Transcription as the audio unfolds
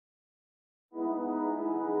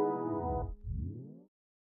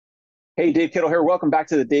Hey, Dave Kittle here. Welcome back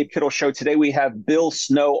to the Dave Kittle Show. Today we have Bill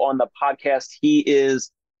Snow on the podcast. He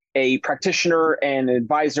is a practitioner and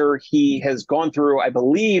advisor. He has gone through, I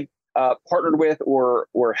believe, partnered with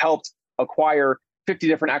or helped acquire 50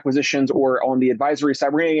 different acquisitions or on the advisory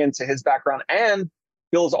side. We're going to get into his background. And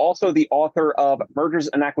Bill is also the author of Mergers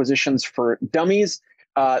and Acquisitions for Dummies,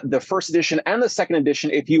 the first edition and the second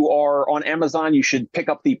edition. If you are on Amazon, you should pick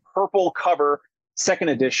up the purple cover second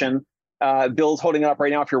edition. Bill's holding it up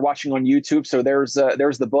right now if you're watching on YouTube. So there's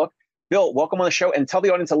the book. Bill, welcome on the show and tell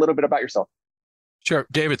the audience a little bit about yourself. Sure.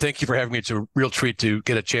 David, thank you for having me. It's a real treat to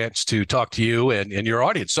get a chance to talk to you and your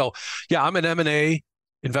audience. So yeah, I'm an M&A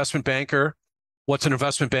investment banker. What's an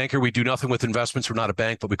investment banker? We do nothing with investments. We're not a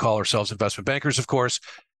bank, but we call ourselves investment bankers, of course.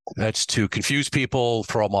 That's to confuse people,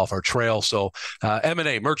 throw them off our trail. So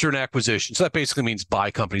M&A, merger and acquisition. So that basically means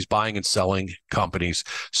buy companies, buying and selling companies.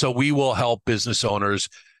 So we will help business owners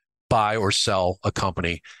buy or sell a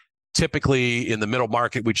company, typically in the middle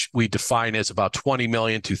market, which we define as about 20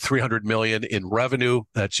 million to 300 million in revenue.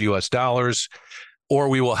 That's US dollars. Or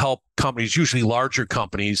we will help companies, usually larger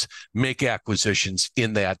companies, make acquisitions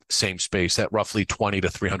in that same space, that roughly 20 to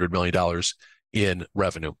 300 million dollars in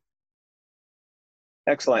revenue.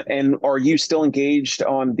 Excellent. And are you still engaged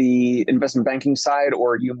on the investment banking side,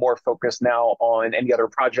 or are you more focused now on any other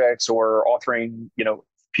projects or authoring,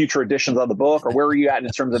 future editions of the book, or where are you at in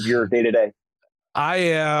terms of your day to day? I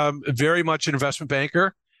am very much an investment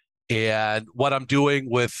banker, and what I'm doing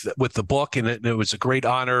with the book, and it was a great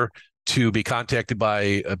honor to be contacted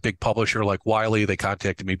by a big publisher like Wiley. They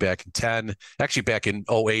contacted me back in actually back in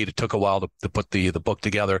 '08. It took a while to put the book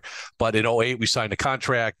together, but in '08 we signed a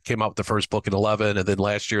contract, came out with the first book in '11, and then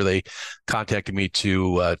last year they contacted me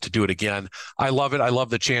to do it again. I love it. I love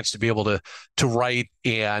the chance to be able to write,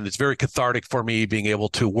 and it's very cathartic for me being able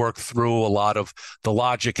to work through a lot of the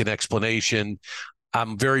logic and explanation.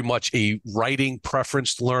 I'm very much a writing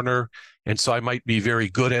preferenced learner. And so I might be very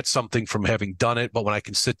good at something from having done it, but when I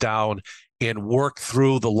can sit down and work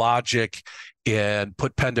through the logic and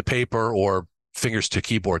put pen to paper or fingers to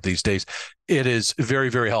keyboard these days, it is very,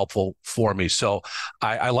 very helpful for me. So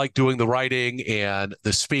I like doing the writing and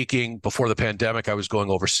the speaking. Before the pandemic, I was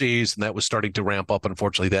going overseas and that was starting to ramp up.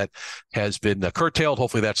 Unfortunately, that has been curtailed.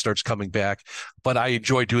 Hopefully that starts coming back. But I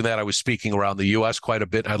enjoy doing that. I was speaking around the US quite a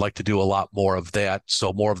bit. I'd like to do a lot more of that.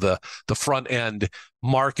 So more of the front end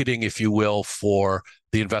marketing, if you will, for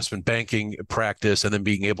the investment banking practice, and then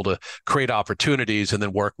being able to create opportunities and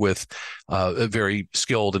then work with very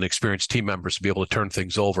skilled and experienced team members to be able to turn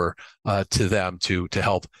things over to them to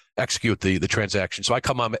help execute the transaction. So I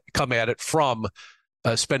come at it from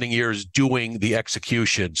spending years doing the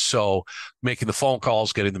execution. So making the phone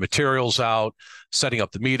calls, getting the materials out, setting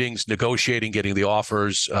up the meetings, negotiating, getting the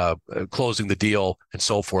offers, closing the deal, and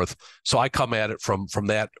so forth. So I come at it from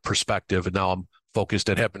that perspective, and now I'm focused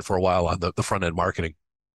and have been for a while on the front end marketing.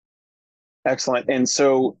 Excellent. And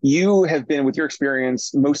so you have been, with your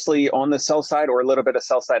experience, mostly on the sell side or a little bit of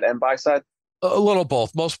sell side and buy side? A little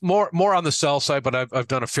both, more on the sell side, but I've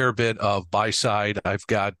done a fair bit of buy side. In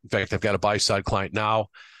fact, I've got a buy side client now.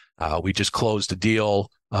 We just closed a deal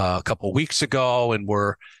a couple of weeks ago, and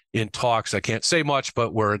we're in talks. I can't say much,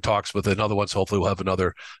 but we're in talks with another one. So hopefully we'll have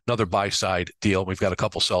another buy side deal. We've got a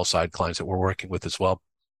couple sell side clients that we're working with as well.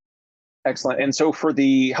 Excellent. And so for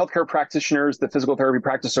the healthcare practitioners, the physical therapy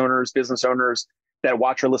practice owners, business owners that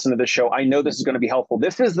watch or listen to this show, I know this is going to be helpful.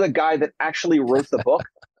 This is the guy that actually wrote the book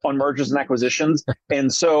on mergers and acquisitions.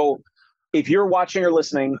 And so if you're watching or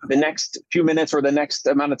listening, the next few minutes or the next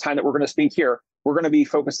amount of time that we're going to speak here, we're going to be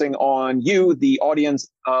focusing on you, the audience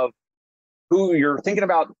of who you're thinking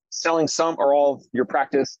about selling some or all of your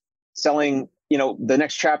practice, selling, the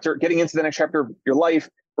next chapter, getting into the next chapter of your life.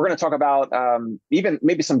 We're going to talk about even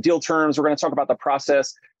maybe some deal terms. We're going to talk about the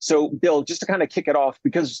process. So, Bill, just to kind of kick it off,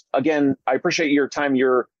 because again, I appreciate your time,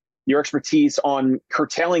 your expertise on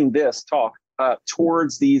curtailing this talk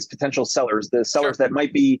towards these potential sellers, the sellers Sure. that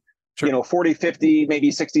might be, Sure. 40, 50, maybe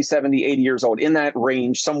 60, 70, 80 years old, in that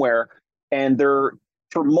range somewhere. And they're,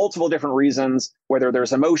 for multiple different reasons, whether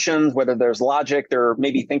there's emotions, whether there's logic, they're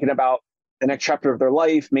maybe thinking about the next chapter of their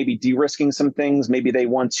life, maybe de-risking some things. Maybe they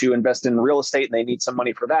want to invest in real estate and they need some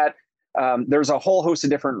money for that. There's a whole host of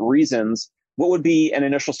different reasons. What would be an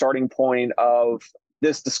initial starting point of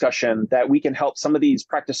this discussion that we can help some of these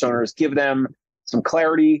practice owners, give them some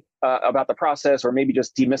clarity about the process, or maybe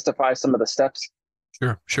just demystify some of the steps?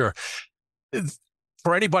 Sure.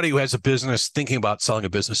 For anybody who has a business, thinking about selling a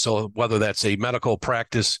business, so whether that's a medical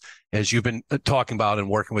practice, as you've been talking about and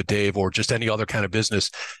working with Dave, or just any other kind of business,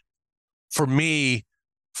 for me,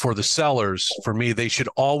 for the sellers, they should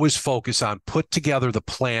always focus on put together the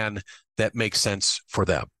plan that makes sense for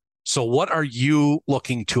them. So what are you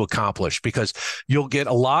looking to accomplish? Because you'll get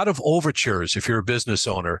a lot of overtures if you're a business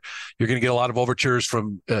owner. You're going to get a lot of overtures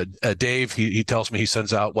from Dave. He tells me he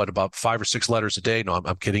sends out about 5 or 6 letters a day. No,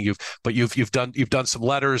 I'm kidding you. But you've done some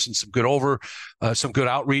letters and some good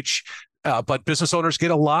outreach. But business owners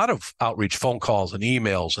get a lot of outreach, phone calls and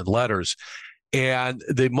emails and letters. And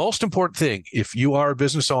the most important thing, if you are a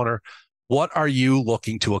business owner, what are you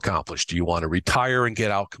looking to accomplish? Do you want to retire and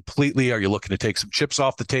get out completely? Are you looking to take some chips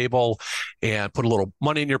off the table and put a little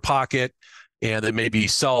money in your pocket and then maybe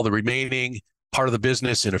sell the remaining part of the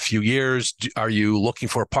business in a few years? Are you looking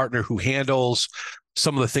for a partner who handles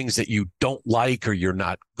some of the things that you don't like or you're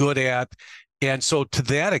not good at? And so to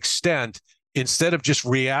that extent, instead of just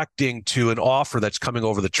reacting to an offer that's coming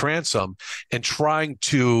over the transom and trying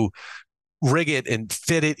to rig it and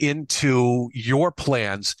fit it into your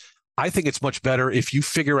plans, I think it's much better if you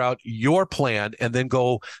figure out your plan and then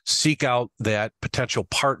go seek out that potential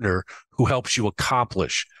partner who helps you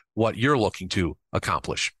accomplish what you're looking to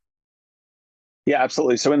accomplish. Yeah,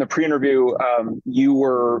 absolutely. So in the pre-interview, we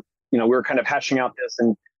were kind of hashing out this,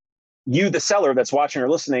 and you, the seller that's watching or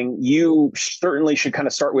listening, you certainly should kind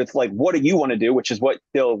of start with like, what do you want to do? Which is what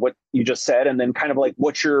you just said. And then kind of like,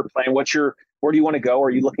 what's your plan? Where do you want to go? Are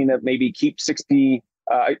you looking to maybe keep 60?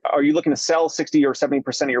 Are you looking to sell 60 or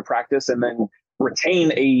 70% of your practice and then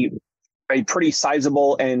retain a pretty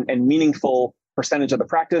sizable and meaningful percentage of the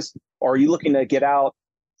practice? Or are you looking to get out,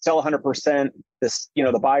 sell 100%?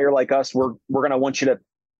 The buyer like us, we're going to want you to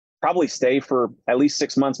probably stay for at least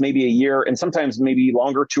 6 months, maybe a year, and sometimes maybe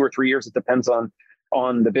longer, 2 or 3 years. It depends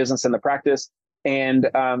on the business and the practice. And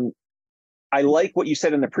I like what you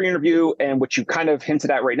said in the pre-interview and what you kind of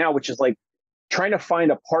hinted at right now, which is like trying to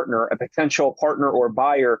find a potential partner or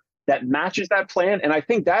buyer that matches that plan. And I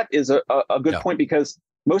think that is a good point, because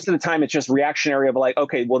most of the time it's just reactionary of like,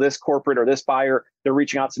 okay, well, this corporate or this buyer, they're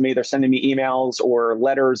reaching out to me, they're sending me emails or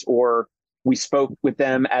letters, or we spoke with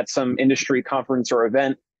them at some industry conference or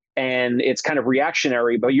event, and it's kind of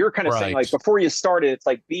reactionary. But you're kind of saying like, before you start it, it's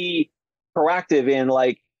like, be proactive in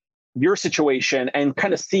like your situation and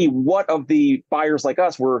kind of see what of the buyers like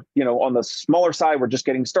us, we're, on the smaller side, we're just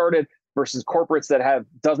getting started, versus corporates that have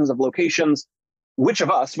dozens of locations. Which of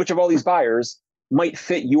all these buyers might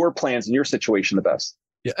fit your plans and your situation the best?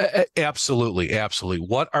 Yeah, absolutely. Absolutely.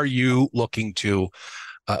 What are you looking to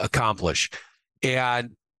accomplish?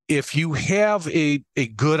 And if you have a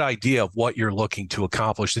good idea of what you're looking to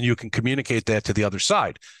accomplish, then you can communicate that to the other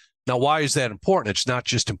side. Now, why is that important? It's not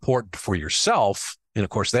just important for yourself. And of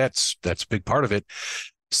course, that's a big part of it.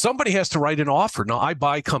 Somebody has to write an offer. Now, I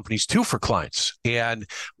buy companies too for clients. And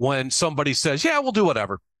when somebody says, yeah, we'll do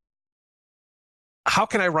whatever, how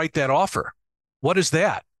can I write that offer? What is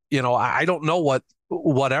that? I don't know what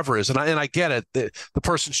whatever is. And I get it. The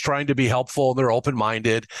person's trying to be helpful and they're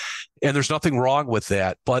open-minded, and there's nothing wrong with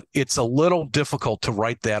that. But it's a little difficult to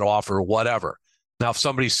write that offer, whatever. Now, if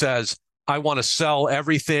somebody says, I want to sell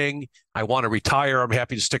everything, I want to retire, I'm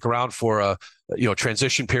happy to stick around for a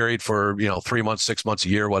transition period for 3 months, 6 months, a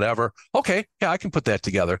year, whatever. Okay, yeah, I can put that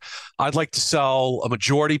together. I'd like to sell a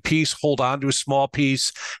majority piece, hold on to a small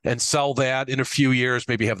piece, and sell that in a few years.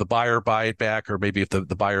 Maybe have the buyer buy it back, or maybe if the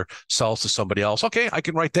buyer sells to somebody else. Okay, I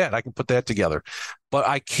can write that. I can put that together. But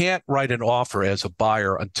I can't write an offer as a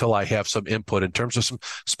buyer until I have some input in terms of some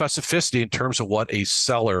specificity in terms of what a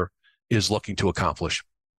seller is looking to accomplish.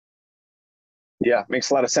 Yeah, makes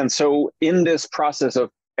a lot of sense. So in this process of,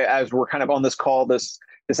 as we're kind of on this call, this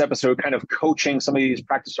episode, kind of coaching some of these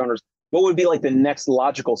practice owners, what would be like the next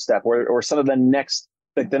logical step, or some of the next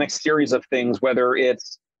series of things? Whether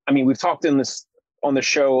it's, we've talked on the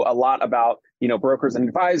show a lot about brokers and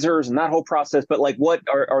advisors and that whole process, but like, what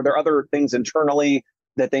are there other things internally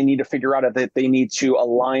that they need to figure out, that they need to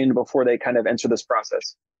align before they kind of enter this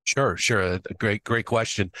process? Sure. A great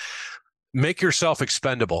question. Make yourself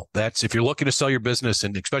expendable. That's if you're looking to sell your business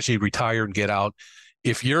and especially retire and get out.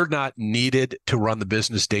 If you're not needed to run the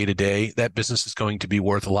business day to day, that business is going to be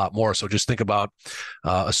worth a lot more. So just think about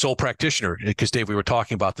a sole practitioner, because Dave, we were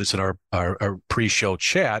talking about this in our pre-show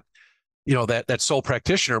chat. That sole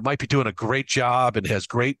practitioner might be doing a great job and has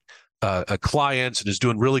great clients and is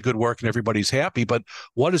doing really good work and everybody's happy. But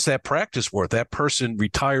what is that practice worth? That person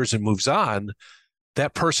retires and moves on.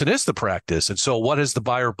 That person is the practice. And so what has the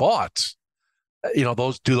buyer bought?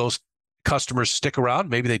 Those customers stick around?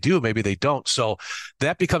 Maybe they do, maybe they don't. So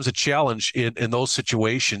that becomes a challenge in those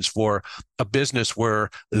situations for a business where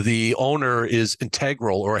the owner is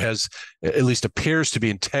integral, or has at least appears to be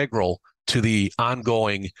integral to the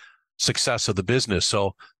ongoing success of the business.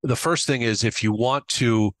 So the first thing is, if you want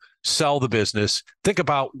to sell the business, think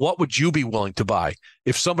about what would you be willing to buy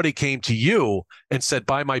if somebody came to you and said,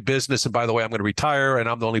 buy my business, and by the way, I'm going to retire and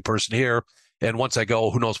I'm the only person here, and once I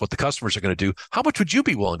go, who knows what the customers are going to do. How much would you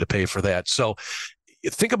be willing to pay for that? So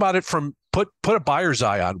think about it from put a buyer's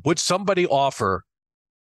eye on. Would somebody offer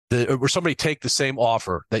or somebody take the same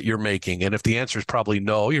offer that you're making? And if the answer is probably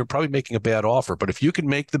no, you're probably making a bad offer. But if you can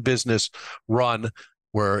make the business run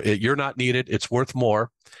where you're not needed, it's worth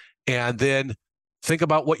more. And then think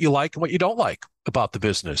about what you like and what you don't like about the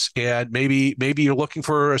business. And maybe you're looking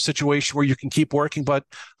for a situation where you can keep working, but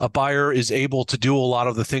a buyer is able to do a lot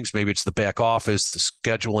of the things. Maybe it's the back office, the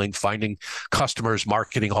scheduling, finding customers,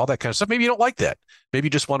 marketing, all that kind of stuff. Maybe you don't like that. Maybe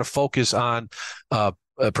you just want to focus on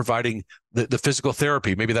providing the physical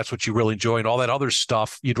therapy. Maybe that's what you really enjoy, and all that other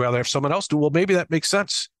stuff you'd rather have someone else do. Well, maybe that makes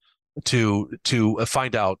sense to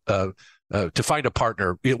find out, to find a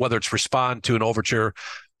partner, whether it's respond to an overture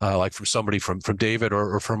like from somebody from David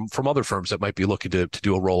or from other firms that might be looking to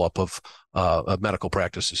do a roll up of medical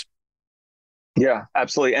practices. Yeah,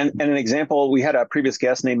 absolutely. And an example, we had a previous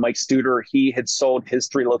guest named Mike Studer. He had sold his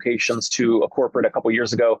 3 locations to a corporate a couple of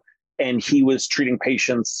years ago, and he was treating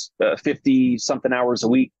patients 50 something hours a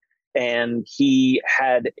week. And he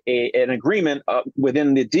had an agreement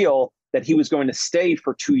within the deal that he was going to stay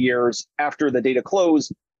for 2 years after the data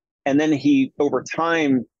closed. And then he, over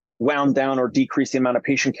time, wound down or decreased the amount of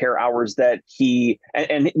patient care hours that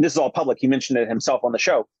and this is all public. He mentioned it himself on the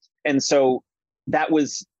show. And so that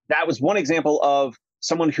was one example of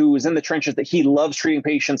someone who is in the trenches, that he loves treating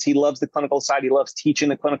patients. He loves the clinical side. He loves teaching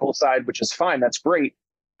the clinical side, which is fine. That's great.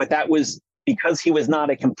 But that was because he was not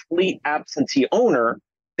a complete absentee owner,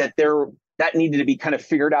 that needed to be kind of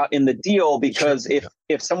figured out in the deal, because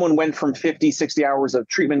if someone went from 50, 60 hours of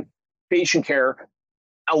treatment patient care,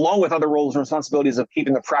 along with other roles and responsibilities of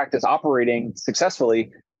keeping the practice operating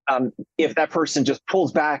successfully, if that person just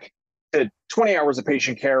pulls back to 20 hours of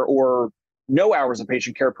patient care or no hours of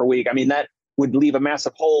patient care per week, I mean, that would leave a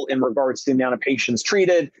massive hole in regards to the amount of patients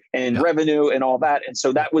treated and revenue and all that. And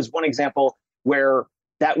so that was one example where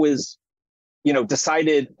that was,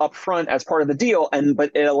 decided upfront as part of the deal,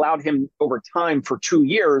 but it allowed him over time for 2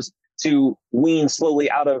 years to wean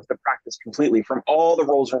slowly out of the practice completely from all the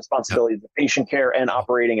roles and responsibilities of patient care and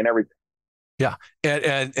operating and everything. Yeah.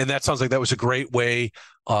 And that sounds like that was a great way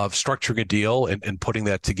of structuring a deal and putting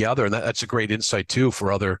that together. And that's a great insight too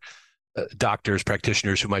for other doctors,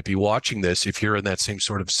 practitioners who might be watching this. If you're in that same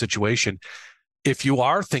sort of situation, if you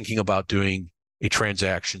are thinking about doing a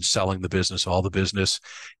transaction, selling the business, all the business,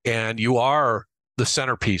 and you are the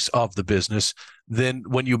centerpiece of the business, then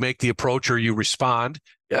when you make the approach or you respond,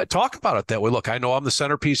 talk about it that way. Look, I know I'm the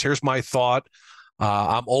centerpiece. Here's my thought.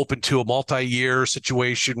 I'm open to a multi-year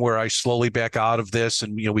situation where I slowly back out of this,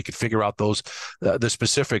 and we could figure out those the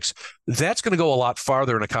specifics. That's going to go a lot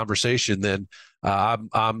farther in a conversation than I've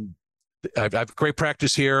great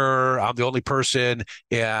practice here. I'm the only person,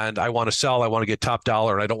 and I want to sell. I want to get top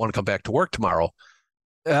dollar, and I don't want to come back to work tomorrow.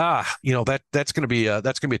 That's going to be a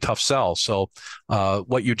tough sell. So,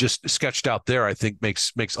 what you just sketched out there, I think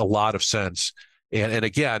makes a lot of sense. And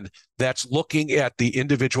again, that's looking at the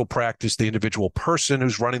individual practice, the individual person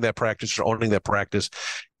who's running that practice or owning that practice,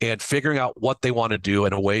 and figuring out what they want to do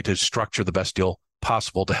in a way to structure the best deal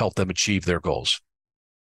possible to help them achieve their goals.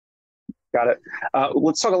 Got it.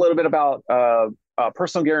 Let's talk a little bit about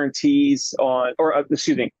personal guarantees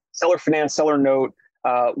seller finance, seller note,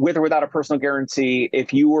 with or without a personal guarantee.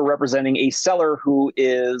 If you were representing a seller who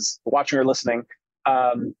is watching or listening,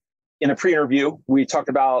 in a pre-interview, we talked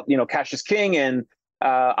about, cash is king, and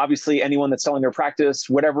obviously anyone that's selling their practice,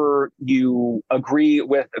 whatever you agree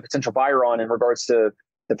with a potential buyer on in regards to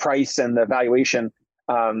the price and the valuation,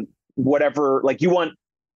 whatever, like you want.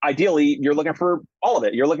 Ideally, you're looking for all of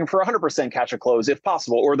it. You're looking for 100% cash at close if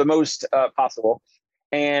possible, or the most possible.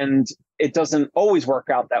 And it doesn't always work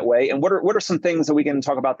out that way. And what are some things that we can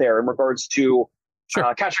talk about there in regards to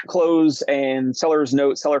cash at close and seller's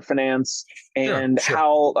note, seller finance, and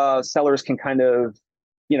how sellers can kind of,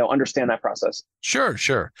 understand that process?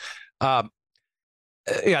 Sure.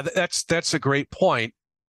 That's a great point.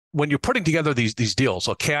 When you're putting together these deals,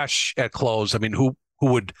 so cash at close, I mean, who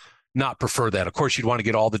would not prefer that? Of course, you'd want to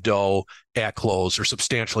get all the dough at close or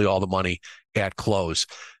substantially all the money at close.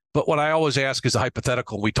 But what I always ask is a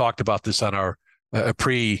hypothetical. We talked about this on our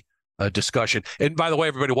discussion. And by the way,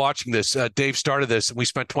 everybody watching this, Dave started this and we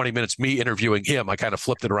spent 20 minutes me interviewing him. I kind of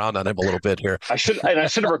flipped it around on him a little bit here. I should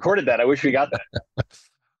have recorded that. I wish we got that.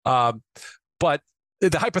 But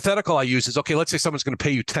the hypothetical I use is, okay, let's say someone's going to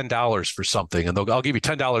pay you $10 for something, and I'll give you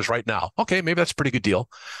 $10 right now. Okay, maybe that's a pretty good deal.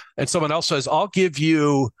 And someone else says, I'll give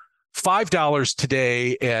you $5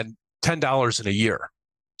 today and $10 in a year.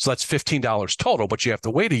 So that's $15 total, but you have to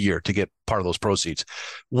wait a year to get part of those proceeds.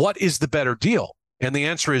 What is the better deal? And the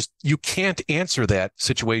answer is you can't answer that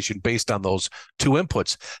situation based on those two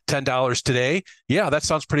inputs. $10 today, yeah, that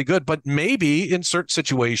sounds pretty good. But maybe in certain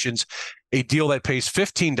situations, a deal that pays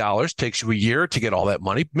 $15 takes you a year to get all that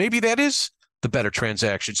money. Maybe that is the better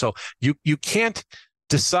transaction. So you can't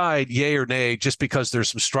decide yay or nay just because there's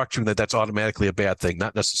some structuring that's automatically a bad thing,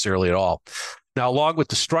 not necessarily at all. Now, along with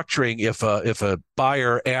the structuring, if a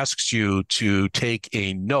buyer asks you to take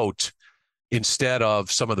a note instead of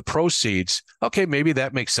some of the proceeds, okay, maybe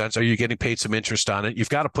that makes sense. Are you getting paid some interest on it? You've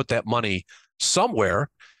got to put that money somewhere,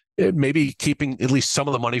 maybe keeping at least some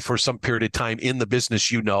of the money for some period of time in the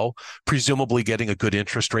business, presumably getting a good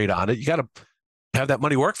interest rate on it. You got to have that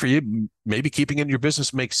money work for you. Maybe keeping it in your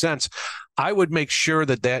business makes sense. I would make sure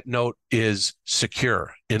that that note is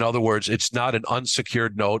secure. In other words, it's not an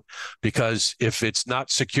unsecured note, because if it's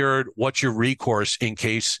not secured, what's your recourse in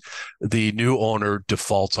case the new owner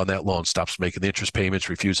defaults on that loan, stops making the interest payments,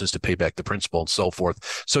 refuses to pay back the principal, and so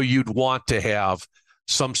forth? So you'd want to have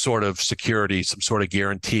some sort of security, some sort of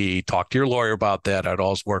guarantee. Talk to your lawyer about that. I'd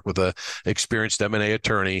always work with an experienced M&A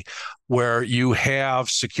attorney where you have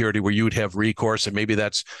security, where you would have recourse, and maybe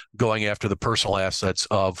that's going after the personal assets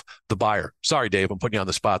of the buyer. Sorry, Dave, I'm putting you on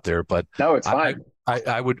the spot there, but no, it's fine.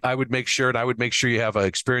 I would make sure, and I would make sure you have an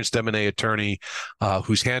experienced M&A attorney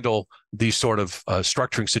who's handled these sort of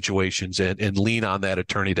structuring situations, and lean on that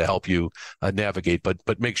attorney to help you navigate.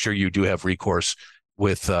 But make sure you do have recourse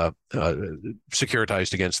with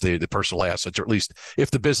securitized against the personal assets, or at least if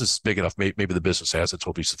the business is big enough, maybe the business assets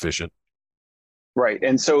will be sufficient. Right.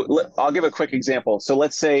 And so I'll give a quick example. So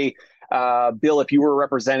let's say, Bill, if you were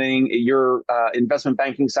representing your investment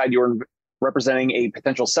banking side, you were representing a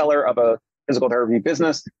potential seller of a physical therapy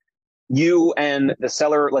business. You and the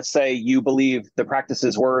seller, let's say you believe the practice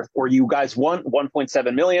is worth, or you guys want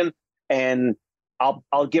 1.7 million, and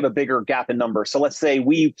I'll give a bigger gap in number. So let's say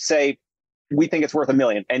we think it's worth $1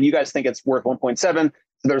 million, and you guys think it's worth 1.7.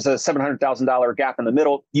 So there's a $700,000 gap in the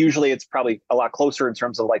middle. Usually it's probably a lot closer in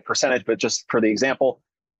terms of like percentage, but just for the example.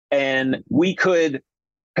 And we could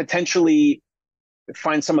potentially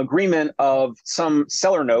find some agreement of some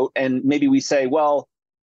seller note. And maybe we say, well,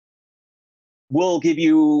 we'll give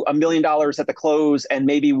you $1 million at the close, and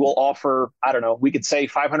maybe we'll offer, I don't know, we could say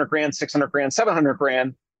 500 grand, 600 grand, 700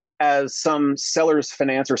 grand as some seller's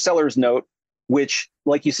finance or seller's note, which,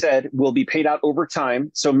 like you said, will be paid out over time.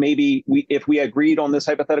 So maybe if we agreed on this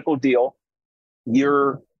hypothetical deal,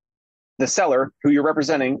 you're the seller who you're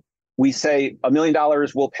representing, we say $1 million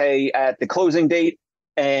will pay at the closing date,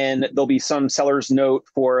 and there'll be some seller's note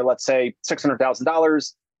for, let's say,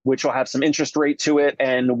 $600,000, which will have some interest rate to it.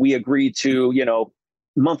 And we agree to,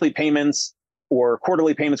 monthly payments or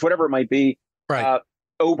quarterly payments, whatever it might be, right,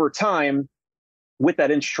 over time with that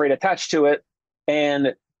interest rate attached to it.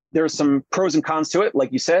 And there's some pros and cons to it.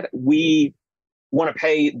 Like you said, we want to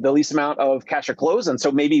pay the least amount of cash at close. And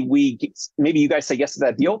so maybe you guys say yes to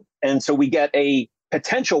that deal. And so we get a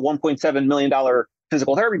potential $1.7 million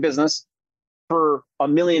physical therapy business for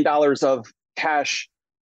 $1 million of cash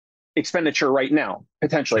expenditure right now,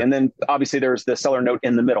 potentially. Sure. And then obviously there's the seller note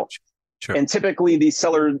in the middle. Sure. And typically the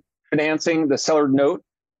seller financing, the seller note,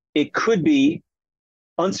 it could be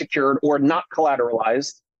unsecured or not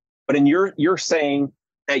collateralized. But you're saying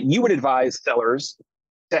that you would advise sellers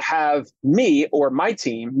to have me and my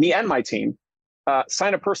team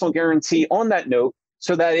sign a personal guarantee on that note,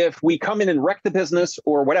 so that if we come in and wreck the business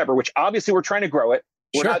or whatever, which obviously we're trying to grow it,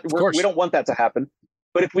 we don't want that to happen.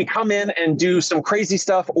 But if we come in and do some crazy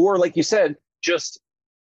stuff, or like you said, just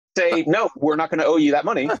say, no, we're not going to owe you that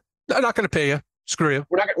money. I'm not going to pay you. Screw you.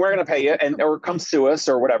 We're going to pay you, or come sue us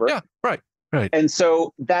or whatever. Yeah, right. And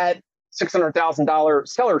so that $600,000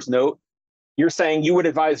 seller's note, you're saying you would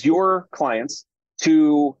advise your clients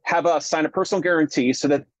to have us sign a personal guarantee so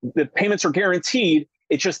that the payments are guaranteed.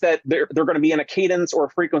 It's just that they're going to be in a cadence or a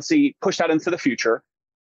frequency pushed out into the future.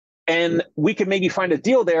 And we could maybe find a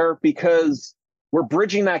deal there because we're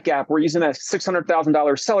bridging that gap. We're using that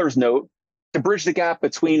 $600,000 seller's note to bridge the gap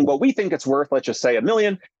between what we think it's worth, let's just say $1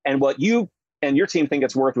 million, and what you and your team think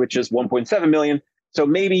it's worth, which is 1.7 million. So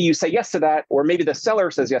maybe you say yes to that, or maybe the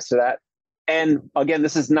seller says yes to that. And again,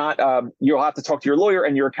 this is not, you'll have to talk to your lawyer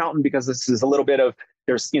and your accountant, because this is a little bit of,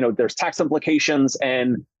 there's tax implications,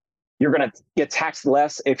 and you're going to get taxed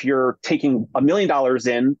less if you're taking $1 million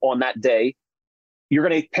in on that day. You're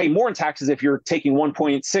going to pay more in taxes if you're taking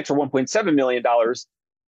 1.6 or $1.7 million,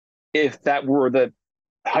 if that were the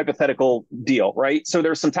hypothetical deal, right? So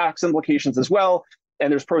there's some tax implications as well.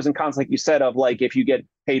 And there's pros and cons, like you said, of like, if you get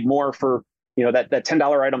paid more for, that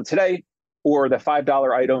 $10 item today, or the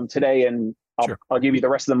 $5 item today, and Sure. I'll give you the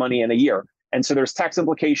rest of the money in a year. And so there's tax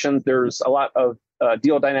implications. There's a lot of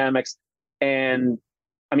deal dynamics. And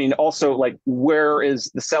I mean, also, like, where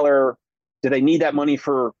is the seller? Do they need that money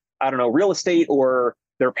for, I don't know, real estate or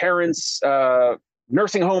their parents'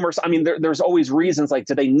 nursing home? Or I mean, there's always reasons, like,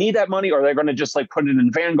 do they need that money, or are they going to just like put it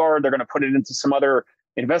in Vanguard? They're going to put it into some other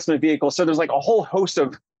investment vehicle. So there's like a whole host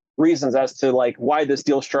of reasons as to like why this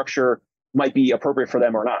deal structure might be appropriate for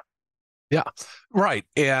them or not. Yeah, right.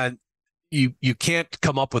 And you can't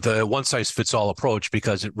come up with a one size fits all approach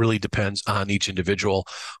because it really depends on each individual.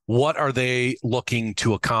 What are they looking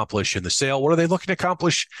to accomplish in the sale? What are they looking to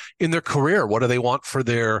accomplish in their career? What do they want for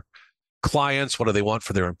their clients? What do they want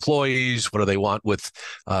for their employees? What do they want with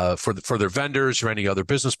for their vendors or any other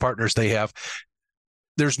business partners they have?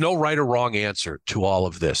 There's no right or wrong answer to all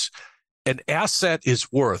of this. An asset is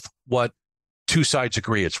worth what two sides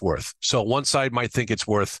agree it's worth. So one side might think it's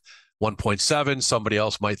worth 1.7. Somebody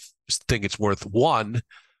else might think it's worth 1.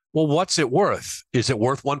 Well, what's it worth? Is it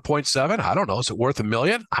worth 1.7? I don't know. Is it worth $1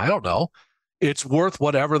 million? I don't know. It's worth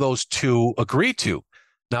whatever those two agree to.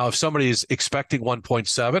 Now, if somebody is expecting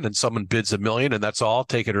 1.7 and someone bids $1 million and that's all,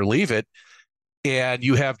 take it or leave it, and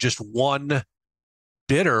you have just one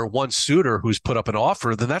bidder, one suitor who's put up an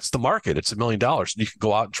offer, then that's the market. It's $1 million. And you can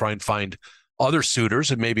go out and try and find other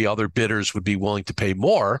suitors, and maybe other bidders would be willing to pay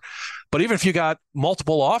more. But even if you got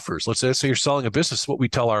multiple offers, let's say you're selling a business, what we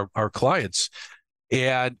tell our clients,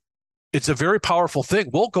 and it's a very powerful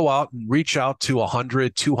thing. We'll go out and reach out to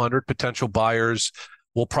 100, 200 potential buyers.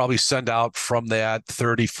 We'll probably send out from that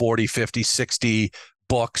 30, 40, 50, 60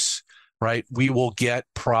 books, right? We will get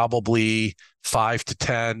probably 5 to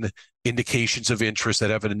 10 indications of interest that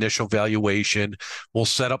have an initial valuation. We'll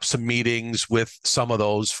set up some meetings with some of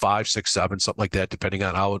those, 5, 6, 7, something like that, depending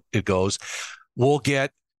on how it goes. We'll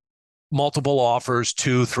get multiple offers,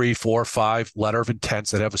 2, 3, 4, 5 letter of intents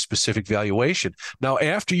that have a specific valuation. Now,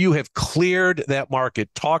 after you have cleared that market,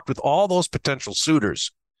 talked with all those potential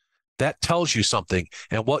suitors, that tells you something.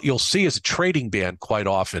 And what you'll see is a trading band quite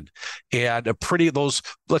often. And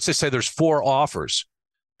let's just say there's 4 offers.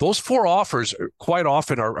 Those 4 offers quite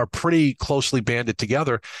often are pretty closely banded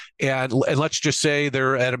together. And let's just say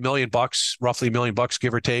they're at $1 million, roughly $1 million,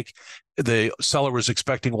 give or take. The seller was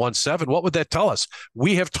expecting 1.7. What would that tell us?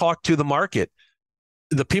 We have talked to the market.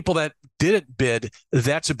 The people that didn't bid,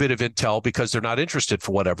 that's a bit of intel because they're not interested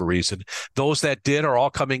for whatever reason. Those that did are all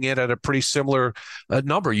coming in at a pretty similar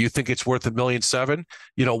number. You think it's worth $1.7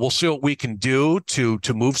 million? We'll see what we can do to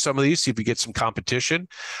move some of these, see if we get some competition.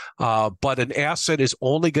 But an asset is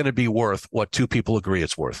only going to be worth what 2 people agree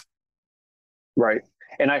it's worth. Right.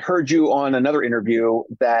 And I heard you on another interview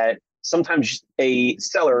that sometimes a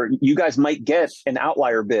seller, you guys might get an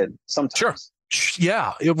outlier bid sometimes. Sure.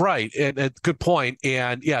 Yeah, right. And good point.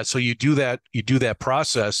 And yeah, so you do that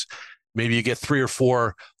process. Maybe you get 3 or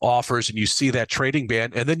 4 offers and you see that trading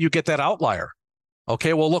band, and then you get that outlier.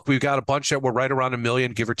 Okay, well, look, we've got a bunch that were right around $1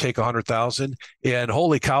 million, give or take 100,000. And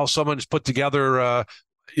holy cow, someone's put together,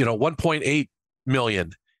 1.8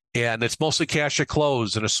 million, and it's mostly cash at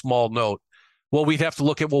close and a small note. Well, we'd have to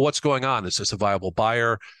look at, what's going on? Is this a viable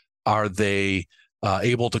buyer? Are they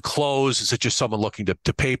able to close? Is it just someone looking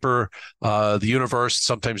to paper the universe?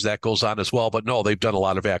 Sometimes that goes on as well, but no, they've done a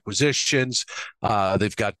lot of acquisitions.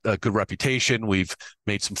 They've got a good reputation. We've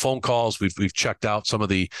made some phone calls. We've checked out some of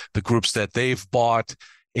the groups that they've bought,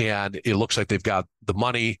 and it looks like they've got the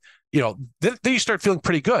money. Then you start feeling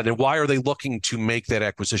pretty good. And why are they looking to make that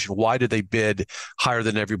acquisition? Why did they bid higher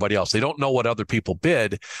than everybody else? They don't know what other people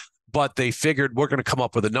bid, but they figured we're going to come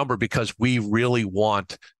up with a number because we really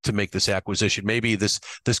want to make this acquisition. Maybe this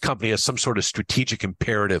company has some sort of strategic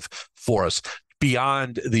imperative for us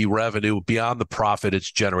beyond the revenue, beyond the profit it's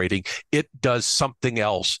generating. It does something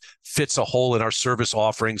else, fits a hole in our service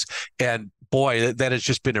offerings. And boy, that has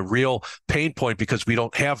just been a real pain point because we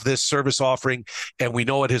don't have this service offering, and we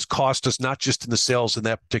know it has cost us not just in the sales in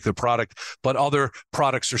that particular product, but other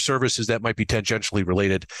products or services that might be tangentially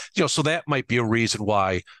related. So that might be a reason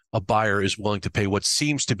why a buyer is willing to pay what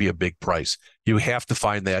seems to be a big price. You have to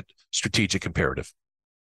find that strategic imperative.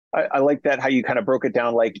 I like that, how you kind of broke it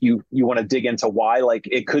down. Like you want to dig into why. Like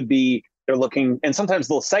it could be they're looking, and sometimes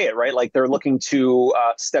they'll say it, right? Like they're looking to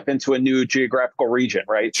step into a new geographical region,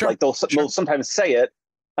 right? Sure. Like they'll sometimes say it.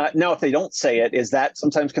 Now, if they don't say it, is that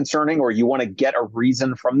sometimes concerning, or you want to get a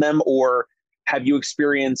reason from them? Or have you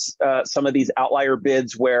experienced some of these outlier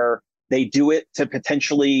bids where they do it to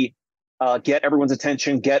potentially get everyone's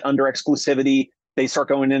attention, get under exclusivity? They start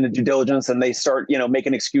going into due diligence and they start,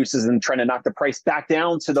 making excuses and trying to knock the price back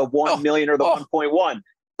down to the 1 million or the 1.1.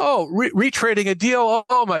 Oh, retrading a deal.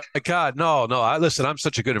 Oh my God. No, no. Listen, I'm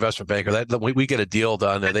such a good investment banker that we get a deal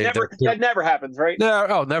done. And That never happens, right? no,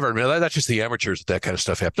 oh, never. Man, that's just the amateurs. That kind of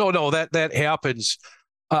stuff happens. No, no, that happens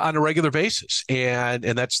on a regular basis. And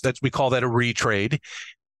that's, we call that a retrade.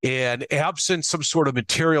 And absent some sort of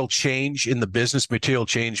material change in the business, material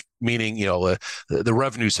change meaning, the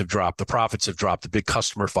revenues have dropped, the profits have dropped, the big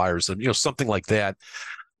customer fires them, something like that,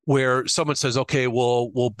 where someone says, okay,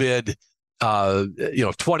 we'll bid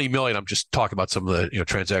 20 million. I'm just talking about some of the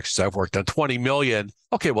transactions I've worked on. 20 million.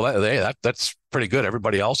 Okay, well that's pretty good.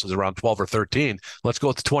 Everybody else is around 12 or 13. Let's go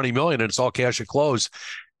with the 20 million, and it's all cash at close.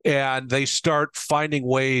 And they start finding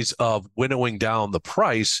ways of winnowing down the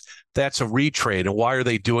price. That's a retrade. And why are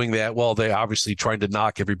they doing that? Well, they obviously trying to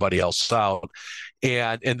knock everybody else out.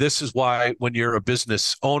 And this is why when you're a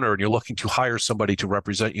business owner and you're looking to hire somebody to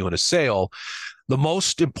represent you in a sale, the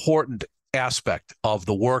most important aspect of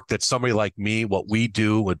the work that somebody like me, what we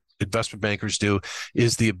do, what investment bankers do,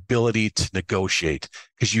 is the ability to negotiate,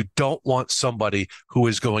 because you don't want somebody who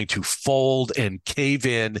is going to fold and cave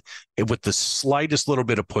in with the slightest little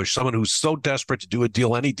bit of push, someone who's so desperate to do a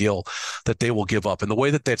deal, any deal, that they will give up. And the way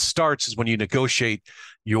that starts is when you negotiate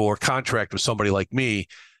your contract with somebody like me,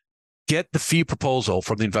 get the fee proposal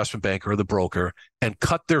from the investment banker or the broker and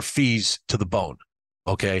cut their fees to the bone.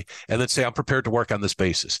 Okay. And then say, I'm prepared to work on this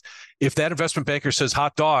basis. If that investment banker says,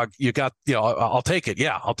 hot dog, I'll take it.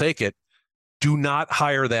 Yeah, I'll take it. Do not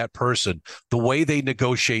hire that person. The way they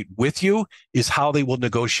negotiate with you is how they will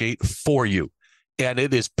negotiate for you. And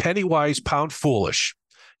it is penny wise, pound foolish.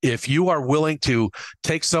 If you are willing to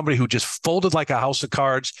take somebody who just folded like a house of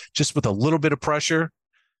cards, just with a little bit of pressure,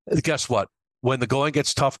 guess what? When the going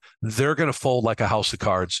gets tough, they're going to fold like a house of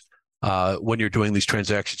cards. When you're doing these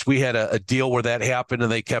transactions, we had a deal where that happened,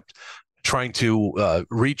 and they kept trying to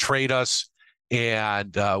retrade us.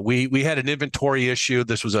 And we had an inventory issue.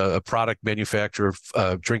 This was a product manufacturer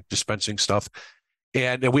of drink dispensing stuff.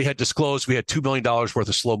 And we had disclosed we had $2 million worth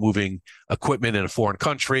of slow moving equipment in a foreign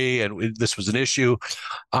country. And this was an issue.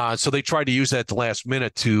 So they tried to use that at the last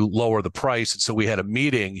minute to lower the price. And so we had a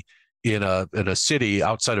meeting in a city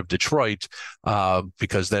outside of Detroit,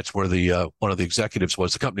 because that's where the one of the executives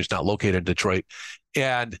was. The company's not located in Detroit,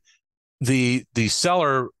 and the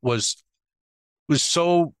seller was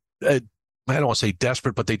so I don't want to say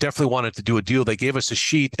desperate, but they definitely wanted to do a deal. They gave us a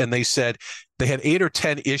sheet, and they said they had 8 or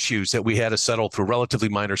 10 issues that we had to settle through, relatively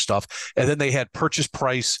minor stuff, and then they had purchase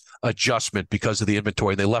price adjustment because of the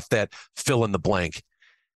inventory. They left that fill in the blank,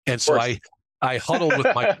 and so I huddled with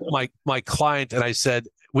my client, and I said,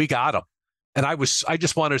 we got them. And I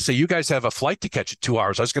just wanted to say, you guys have a flight to catch in 2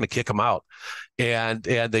 hours. I was going to kick them out. And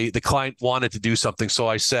the client wanted to do something. So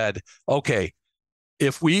I said, okay,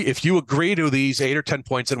 if you agree to these 8 or 10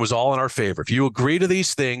 points, and it was all in our favor, if you agree to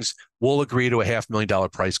these things, we'll agree to a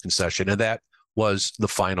 $500,000 price concession. And that was the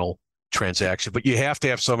final transaction. But you have to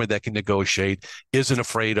have somebody that can negotiate, isn't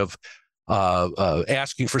afraid of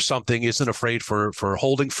asking for something, isn't afraid for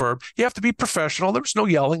holding firm. You have to be professional. There was no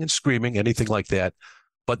yelling and screaming, anything like that.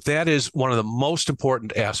 But that is one of the most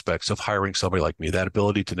important aspects of hiring somebody like me, that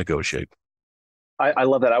ability to negotiate. I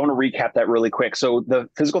love that. I want to recap that really quick. So the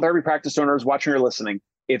physical therapy practice owners watching or listening,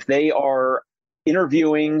 if they are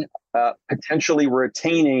interviewing, potentially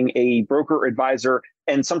retaining a broker advisor,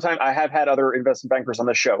 and sometimes I have had other investment bankers on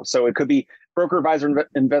the show. So it could be broker advisor,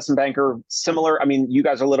 investment banker, similar. I mean, you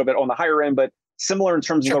guys are a little bit on the higher end, but similar in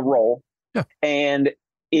terms of the role. Yeah. And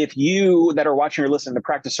if you that are watching or listening, the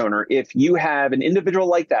practice owner, if you have an individual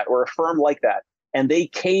like that or a firm like that, and they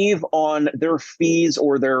cave on their fees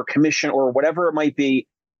or their commission or whatever it might be,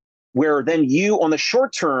 where then you on the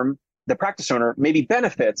short term, the practice owner maybe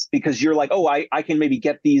benefits because you're like, oh, I can maybe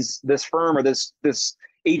get this firm or this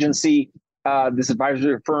agency, this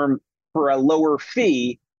advisory firm for a lower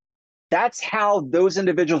fee. That's how those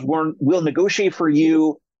individuals will negotiate for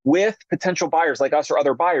you with potential buyers like us or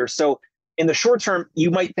other buyers. So in the short term,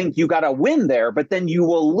 you might think you got to win there, but then you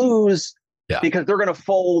will lose because they're going to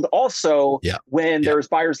fold also when there's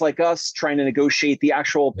buyers like us trying to negotiate the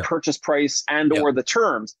actual purchase price and or the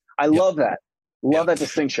terms. I love that. Love that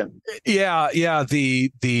distinction. Yeah. I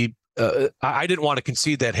didn't want to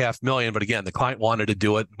concede that $500,000, but again, the client wanted to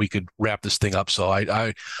do it. We could wrap this thing up. So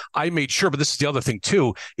I made sure, but this is the other thing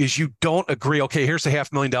too, is you don't agree. Okay, here's a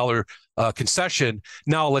 $500,000 concession.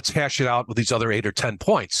 Now let's hash it out with these other 8 or 10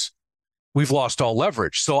 points. We've lost all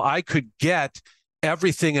leverage. So I could get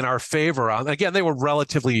everything in our favor on, again, they were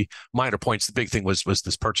relatively minor points. The big thing was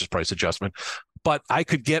this purchase price adjustment, but I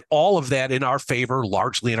could get all of that in our favor,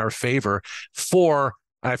 largely in our favor, for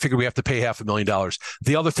I figured we have to pay $500,000.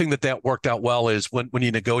 The other thing that worked out well is when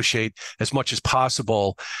you negotiate as much as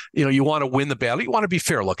possible, you want to win the battle. You want to be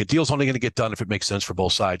fair. Look, a deal's only going to get done if it makes sense for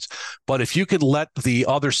both sides. But if you could let the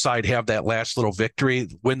other side have that last little victory,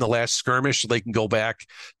 win the last skirmish, so they can go back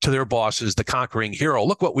to their bosses, the conquering hero.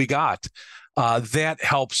 Look what we got. That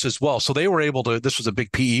helps as well. So they were able to, this was a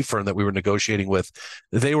big PE firm that we were negotiating with.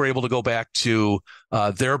 They were able to go back to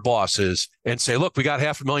their bosses and say, look, we got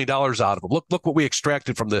 $500,000 out of them. Look what we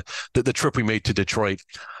extracted from the trip we made to Detroit.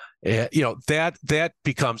 That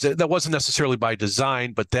becomes, that wasn't necessarily by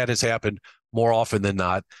design, but that has happened more often than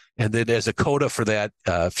not. And then as a coda for that,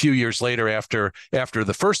 a few years later, after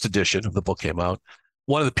the first edition of the book came out,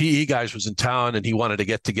 one of the PE guys was in town and he wanted to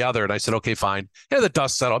get together. And I said, okay, fine. Yeah, the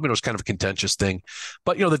dust settled. I mean, it was kind of a contentious thing,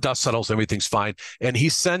 but the dust settles, everything's fine. And he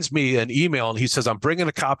sends me an email and he says, I'm bringing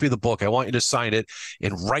a copy of the book. I want you to sign it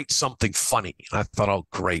and write something funny. And I thought, oh,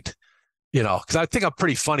 great. Because I think I'm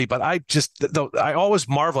pretty funny, but I always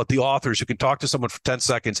marvel at the authors who can talk to someone for 10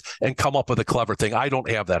 seconds and come up with a clever thing. I don't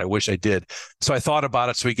have that. I wish I did. So I thought about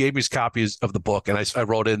it. So he gave me his copies of the book and I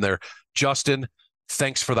wrote in there, Justin,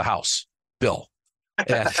 thanks for the house, Bill.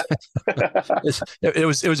 And it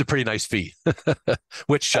was a pretty nice fee,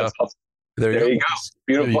 which there you go.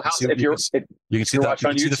 Beautiful house. You can see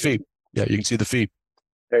the fee. Yeah, you can see the fee.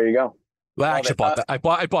 There you go. Well, I actually bought that. I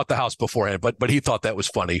bought the house beforehand, but he thought that was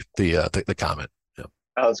funny. The comment. Yeah.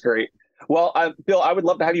 That was great. Well, Bill, I would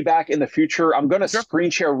love to have you back in the future. I'm going to screen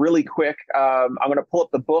share really quick. I'm going to pull up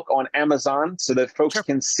the book on Amazon so that folks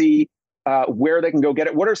can see where they can go get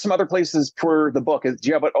it. What are some other places for the book? Do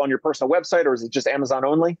you have it on your personal website or is it just Amazon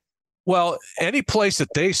only? Well, any place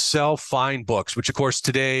that they sell fine books, which of course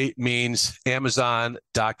today means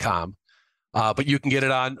Amazon.com. But you can get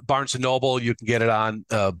it on Barnes & Noble. You can get it on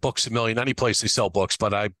Books A Million, any place they sell books.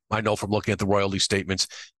 But I know from looking at the royalty statements,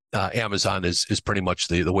 Amazon is pretty much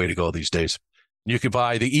the way to go these days. You can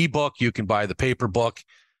buy the ebook. You can buy the paper book.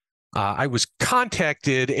 I was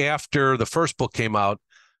contacted after the first book came out.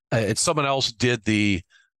 And someone else did the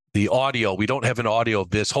audio. We don't have an audio of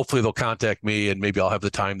this. Hopefully they'll contact me and maybe I'll have the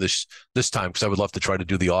time this time because I would love to try to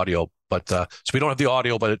do the audio. But so we don't have the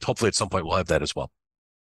audio, but hopefully at some point we'll have that as well.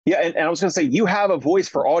 Yeah, and I was going to say, you have a voice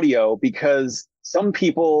for audio because some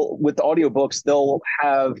people with the audiobooks, they'll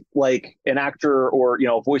have like an actor or, a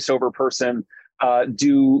voiceover person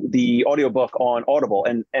do the audiobook on Audible,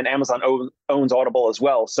 and Amazon owns Audible as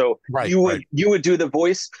well. So you would do the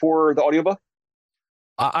voice for the audiobook?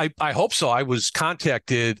 I hope so. I was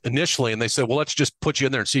contacted initially and they said, well, let's just put you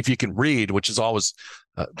in there and see if you can read, which is always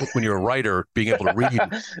when you're a writer, being able to read.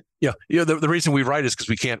 The reason we write is because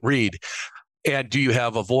we can't read. And do you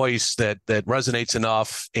have a voice that resonates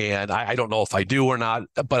enough? And I don't know if I do or not,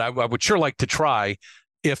 but I would sure like to try.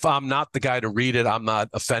 If I'm not the guy to read it, I'm not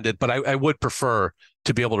offended, but I would prefer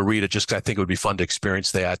to be able to read it just because I think it would be fun to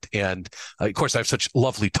experience that. And of course, I have such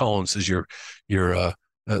lovely tones as your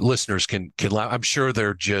listeners can. I'm sure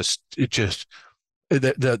they're just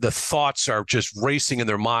the thoughts are just racing in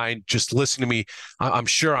their mind, just listening to me. I'm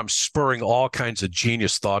sure I'm spurring all kinds of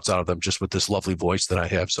genius thoughts out of them just with this lovely voice that I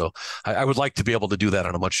have. So I would like to be able to do that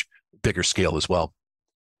on a much bigger scale as well.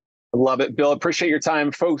 I love it, Bill. Appreciate your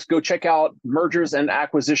time. Folks, go check out Mergers and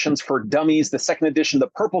Acquisitions for Dummies, the second edition, the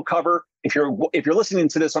purple cover. If you're listening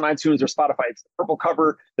to this on iTunes or Spotify, it's the purple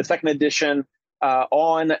cover, the second edition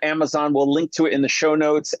on Amazon. We'll link to it in the show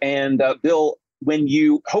notes. And Bill,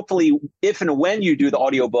 if and when you do the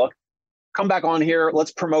audiobook, come back on here.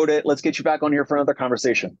 Let's promote it. Let's get you back on here for another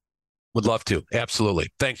conversation. Would love to. Absolutely.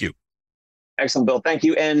 Thank you. Excellent, Bill. Thank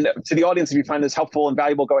you. And to the audience, if you find this helpful and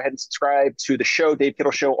valuable, go ahead and subscribe to the show, Dave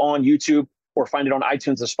Kittle Show on YouTube, or find it on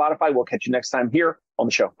iTunes or Spotify. We'll catch you next time here on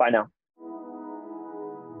the show. Bye now.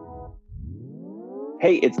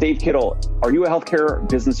 Hey, it's Dave Kittle. Are you a healthcare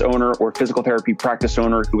business owner or physical therapy practice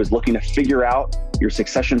owner who is looking to figure out your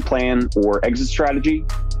succession plan or exit strategy?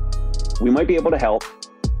 We might be able to help.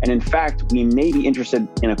 And in fact, we may be interested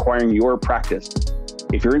in acquiring your practice.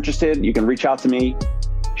 If you're interested, you can reach out to me.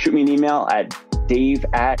 Shoot me an email at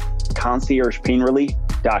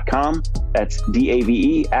dave@conciergepainrelief.com. That's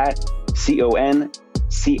DAVE at CONCIERGE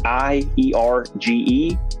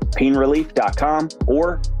painrelief.com.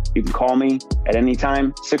 Or you can call me at any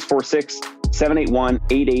time,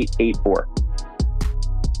 646-781-8884.